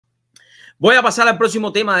Voy a pasar al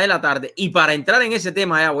próximo tema de la tarde y para entrar en ese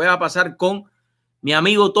tema ya voy a pasar con mi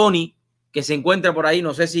amigo Tony, que se encuentra por ahí.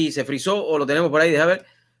 No sé si se frizó o lo tenemos por ahí. Deja ver.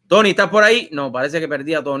 Tony, ¿estás por ahí? No, parece que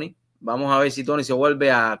perdí a Tony. Vamos a ver si Tony se vuelve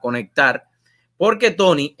a conectar. Porque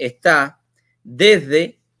Tony está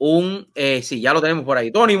desde un... sí, ya lo tenemos por ahí.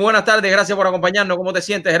 Tony, buenas tardes. Gracias por acompañarnos. ¿Cómo te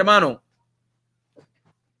sientes, hermano?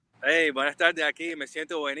 Hey, buenas tardes aquí. Me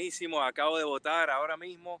siento buenísimo. Acabo de votar ahora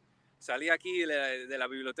mismo. Salí aquí de la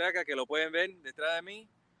biblioteca, que lo pueden ver detrás de mí.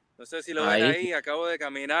 No sé si lo ven ahí. Acabo de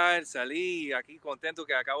caminar, salí aquí contento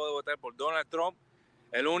que acabo de votar por Donald Trump,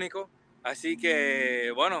 el único. Así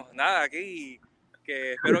que, bueno, nada, aquí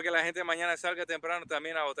que espero que la gente mañana salga temprano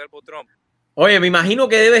también a votar por Trump. Oye, me imagino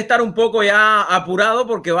que debe estar un poco ya apurado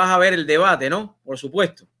porque vas a ver el debate, ¿no? Por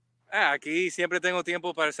supuesto. Aquí siempre tengo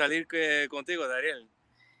tiempo para salir contigo, Dariel.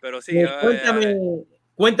 Pero sí,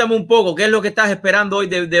 cuéntame un poco, ¿qué es lo que estás esperando hoy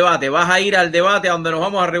del debate? ¿Vas a ir al debate a donde nos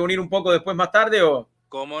vamos a reunir un poco después más tarde o...?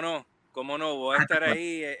 ¿Cómo no? ¿Cómo no? Voy a estar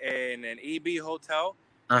ahí en el Hotel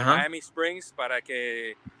en Miami Springs para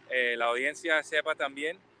que la audiencia sepa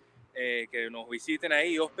también que nos visiten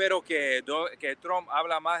ahí. Yo espero que Trump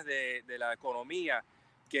habla más de la economía,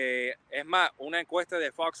 que es más, una encuesta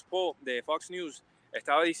de Fox News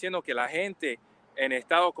estaba diciendo que la gente en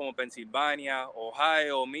estados como Pensilvania,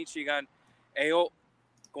 Ohio, Michigan, ellos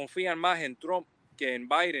confían más en Trump que en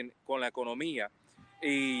Biden con la economía.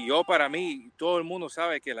 Y yo, para mí, todo el mundo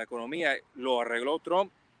sabe que la economía lo arregló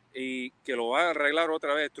Trump y que lo va a arreglar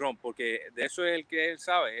otra vez Trump, porque de eso es el que él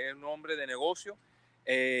sabe, es un hombre de negocio.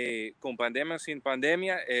 Con pandemia o sin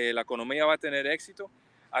pandemia, la economía va a tener éxito.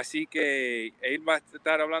 Así que él va a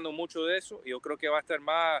estar hablando mucho de eso y yo creo que va a estar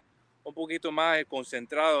un poquito más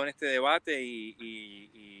concentrado en este debate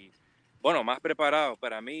y bueno, más preparado.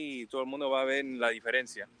 Para mí, todo el mundo va a ver la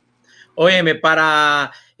diferencia. Óyeme,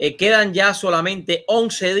 quedan ya solamente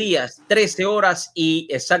 11 días, 13 horas y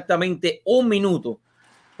exactamente un minuto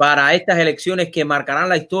para estas elecciones que marcarán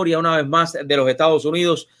la historia una vez más de los Estados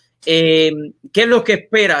Unidos. ¿Qué es lo que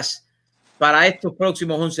esperas para estos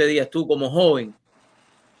próximos 11 días tú como joven?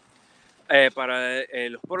 Para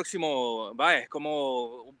los próximos, es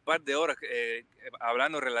como un par de horas,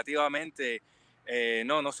 hablando relativamente,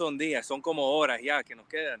 no son días, son como horas ya que nos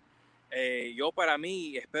quedan. Yo para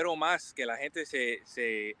mí espero más que la gente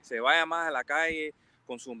se vaya más a la calle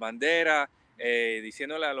con sus banderas,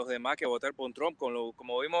 diciéndole a los demás que votar por Trump,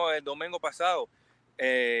 como vimos el domingo pasado,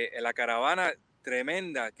 en la caravana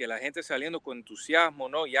tremenda, que la gente saliendo con entusiasmo,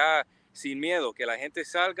 ¿no? Ya sin miedo, que la gente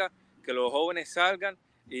salga, que los jóvenes salgan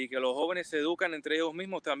y que los jóvenes se educan entre ellos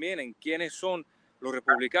mismos también en quiénes son los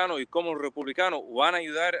republicanos y cómo los republicanos van a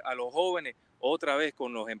ayudar a los jóvenes otra vez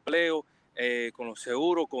con los empleos, con los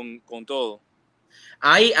seguros, con todo.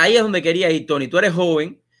 Ahí es donde quería ir, Tony. Tú eres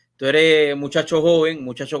joven, tú eres muchacho joven,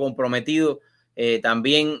 muchacho comprometido,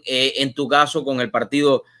 también en tu caso con el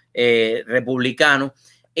Partido Republicano.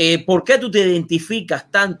 ¿Por qué tú te identificas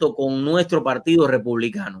tanto con nuestro Partido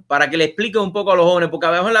Republicano? Para que le expliques un poco a los jóvenes, porque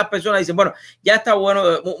a veces las personas dicen, bueno, ya está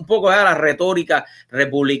bueno un poco de la retórica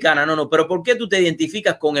republicana. No, pero ¿por qué tú te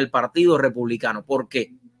identificas con el Partido Republicano? ¿Por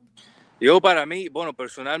qué? Yo para mí, bueno,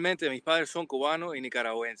 personalmente mis padres son cubanos y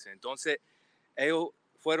nicaragüenses, entonces ellos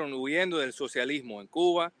fueron huyendo del socialismo en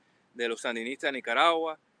Cuba, de los sandinistas en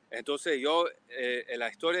Nicaragua. Entonces yo la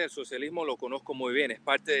historia del socialismo lo conozco muy bien, es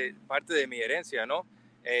parte de mi herencia, ¿no?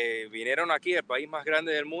 Vinieron aquí, el país más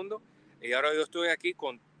grande del mundo, y ahora yo estoy aquí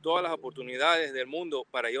con todas las oportunidades del mundo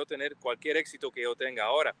para yo tener cualquier éxito que yo tenga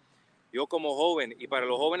ahora. Yo como joven, y para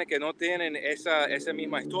los jóvenes que no tienen esa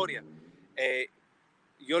misma historia,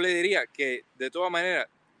 yo le diría que de todas maneras,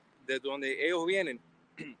 de donde ellos vienen,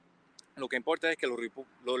 lo que importa es que los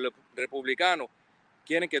republicanos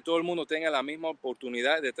quieren que todo el mundo tenga la misma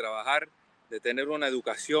oportunidad de trabajar, de tener una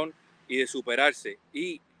educación y de superarse.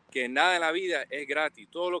 Y que nada en la vida es gratis.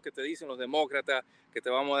 Todo lo que te dicen los demócratas, que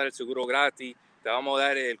te vamos a dar el seguro gratis, te vamos a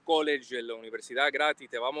dar el college, la universidad gratis,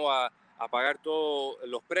 te vamos a pagar todos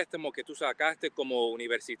los préstamos que tú sacaste como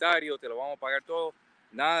universitario, te lo vamos a pagar todo.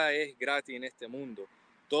 Nada es gratis en este mundo.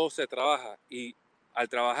 Todo se trabaja y al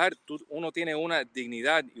trabajar uno tiene una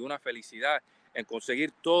dignidad y una felicidad en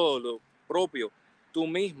conseguir todo lo propio tú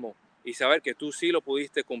mismo y saber que tú sí lo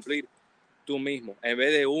pudiste cumplir tú mismo, en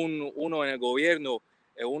vez de uno en el gobierno,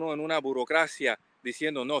 uno en una burocracia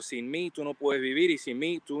diciendo, no, sin mí tú no puedes vivir y sin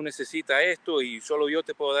mí tú necesitas esto y solo yo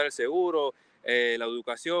te puedo dar el seguro, la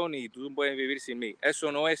educación y tú puedes vivir sin mí.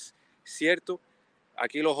 Eso no es cierto.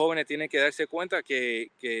 Aquí los jóvenes tienen que darse cuenta que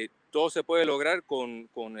todo se puede lograr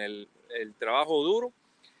con el trabajo duro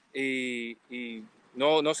y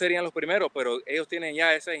no serían los primeros, pero ellos tienen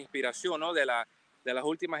ya esa inspiración, ¿no? de las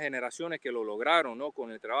últimas generaciones que lo lograron, ¿no?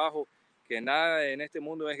 Con el trabajo que nada en este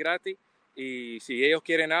mundo es gratis y si ellos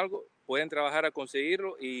quieren algo, pueden trabajar a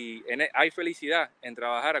conseguirlo y hay felicidad en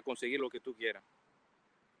trabajar a conseguir lo que tú quieras.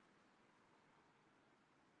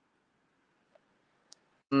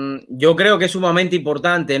 Yo creo que es sumamente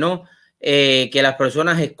importante, ¿no? Que las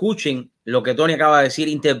personas escuchen lo que Tony acaba de decir,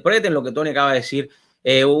 interpreten lo que Tony acaba de decir.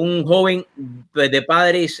 Un joven de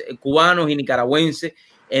padres cubanos y nicaragüenses,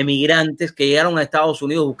 emigrantes que llegaron a Estados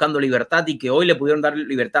Unidos buscando libertad y que hoy le pudieron dar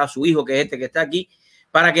libertad a su hijo, que es este que está aquí,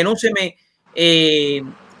 para que no se me,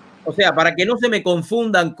 o sea, para que no se me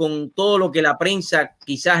confundan con todo lo que la prensa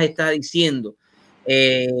quizás está diciendo.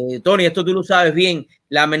 Tony, esto tú lo sabes bien.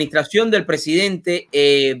 La administración del presidente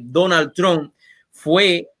Donald Trump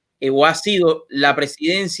fue o ha sido la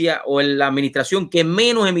presidencia o la administración que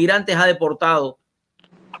menos emigrantes ha deportado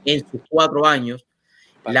en sus 4 años.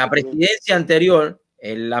 La presidencia anterior,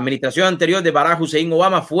 la administración anterior de Barack Hussein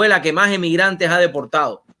Obama fue la que más emigrantes ha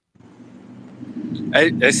deportado.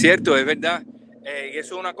 Es cierto, es verdad. Y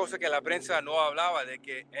eso es una cosa que la prensa no hablaba, de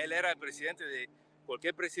que él era el presidente de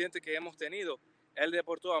cualquier presidente que hemos tenido. Él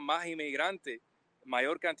deportó a más inmigrantes,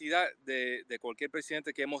 mayor cantidad de cualquier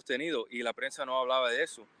presidente que hemos tenido, y la prensa no hablaba de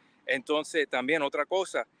eso. Entonces, también otra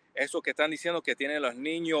cosa, eso que están diciendo que tienen los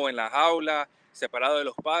niños en las aulas, separados de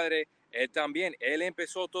los padres, él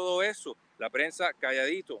empezó todo eso. La prensa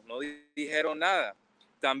calladito, no dijeron nada.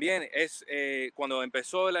 También es cuando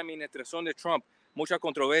empezó la administración de Trump, mucha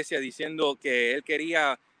controversia diciendo que él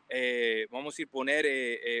quería, vamos a decir,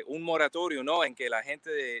 poner un moratorio, ¿no? En que la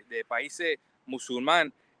gente de países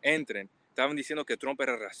musulmanes entren. Estaban diciendo que Trump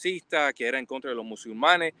era racista, que era en contra de los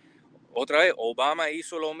musulmanes. Otra vez, Obama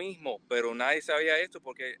hizo lo mismo, pero nadie sabía esto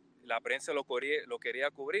porque la prensa lo quería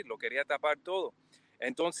cubrir, lo quería tapar todo.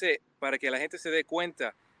 Entonces, para que la gente se dé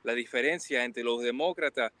cuenta la diferencia entre los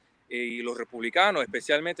demócratas y los republicanos,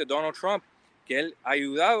 especialmente Donald Trump, que él ha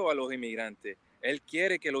ayudado a los inmigrantes. Él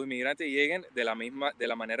quiere que los inmigrantes lleguen de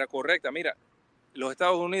la manera correcta. Mira, los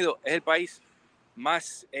Estados Unidos es el país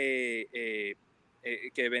más que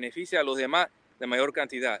beneficia a los demás de mayor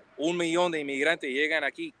cantidad. 1 millón de inmigrantes llegan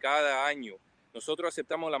aquí cada año. Nosotros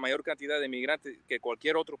aceptamos la mayor cantidad de inmigrantes que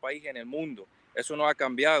cualquier otro país en el mundo. Eso no ha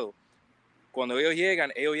cambiado. Cuando ellos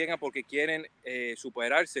llegan porque quieren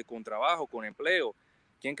superarse con trabajo, con empleo.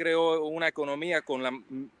 ¿Quién creó una economía con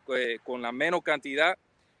la menos cantidad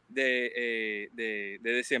de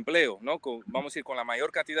desempleo, ¿no? Vamos a decir, con la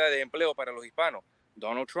mayor cantidad de empleo para los hispanos?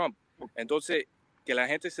 Donald Trump. Entonces, que la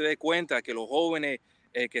gente se dé cuenta, que los jóvenes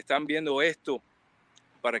que están viendo esto,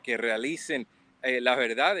 para que realicen la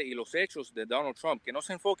verdad y los hechos de Donald Trump, que no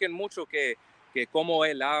se enfoquen mucho que cómo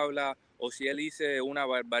él habla o si él dice una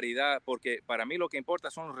barbaridad, porque para mí lo que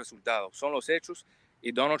importa son los resultados, son los hechos,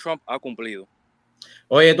 y Donald Trump ha cumplido.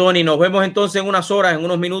 Oye, Tony, nos vemos entonces en unas horas, en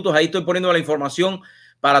unos minutos. Ahí estoy poniendo la información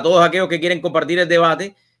para todos aquellos que quieren compartir el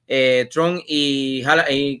debate. Trump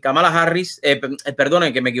y Kamala Harris,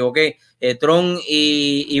 perdonen que me equivoqué, Trump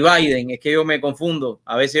y Biden, es que yo me confundo.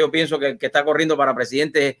 A veces yo pienso que el que está corriendo para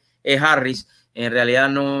presidente es Harris, en realidad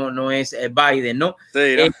no es Biden, ¿no?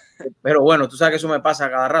 Sí, ¿no? Pero bueno, tú sabes que eso me pasa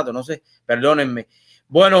cada rato, no sé, perdónenme.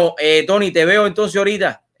 Bueno, Tony, te veo entonces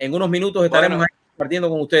ahorita, en unos minutos estaremos ahí compartiendo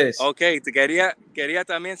con ustedes. Ok, quería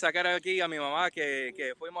también sacar aquí a mi mamá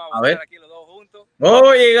que fuimos a votar aquí los dos juntos.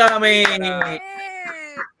 Óigame.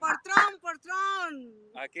 Por Trump.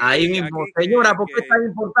 Ahí mismo, señora, ¿por qué es tan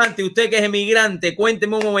importante? Usted que es emigrante,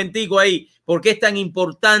 cuénteme un momentico ahí, ¿por qué es tan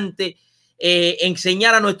importante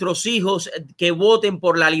enseñar a nuestros hijos que voten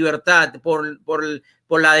por la libertad, por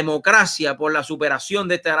la democracia, por la superación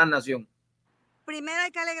de esta gran nación? Primero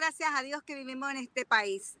hay que darle gracias a Dios que vivimos en este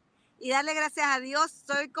país. Y darle gracias a Dios,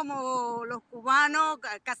 soy como los cubanos,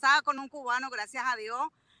 casada con un cubano, gracias a Dios.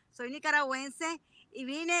 Soy nicaragüense y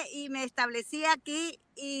vine y me establecí aquí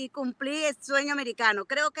y cumplí el sueño americano.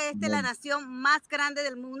 Creo que esta es la nación más grande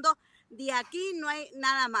del mundo. De aquí no hay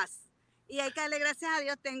nada más. Y hay que darle gracias a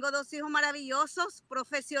Dios. Tengo 2 hijos maravillosos,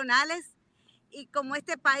 profesionales, y como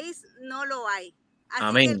este país no lo hay. Así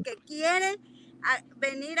Amén. Que el que quiere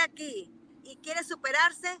venir aquí y quiere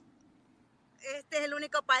superarse, este es el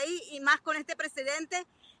único país, y más con este presidente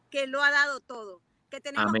que lo ha dado todo, que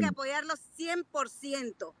tenemos Amén. Que apoyarlo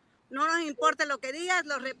 100%. No nos importa lo que digas,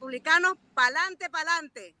 los republicanos, pa'lante,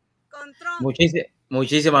 con Trump.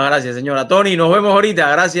 Muchísimas gracias, señora. Tony, nos vemos ahorita.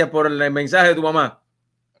 Gracias por el mensaje de tu mamá.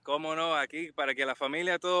 Cómo no, aquí para que la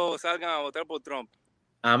familia todos salgan a votar por Trump.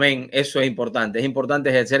 Amén, eso es importante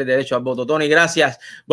ejercer el derecho al voto. Tony, gracias.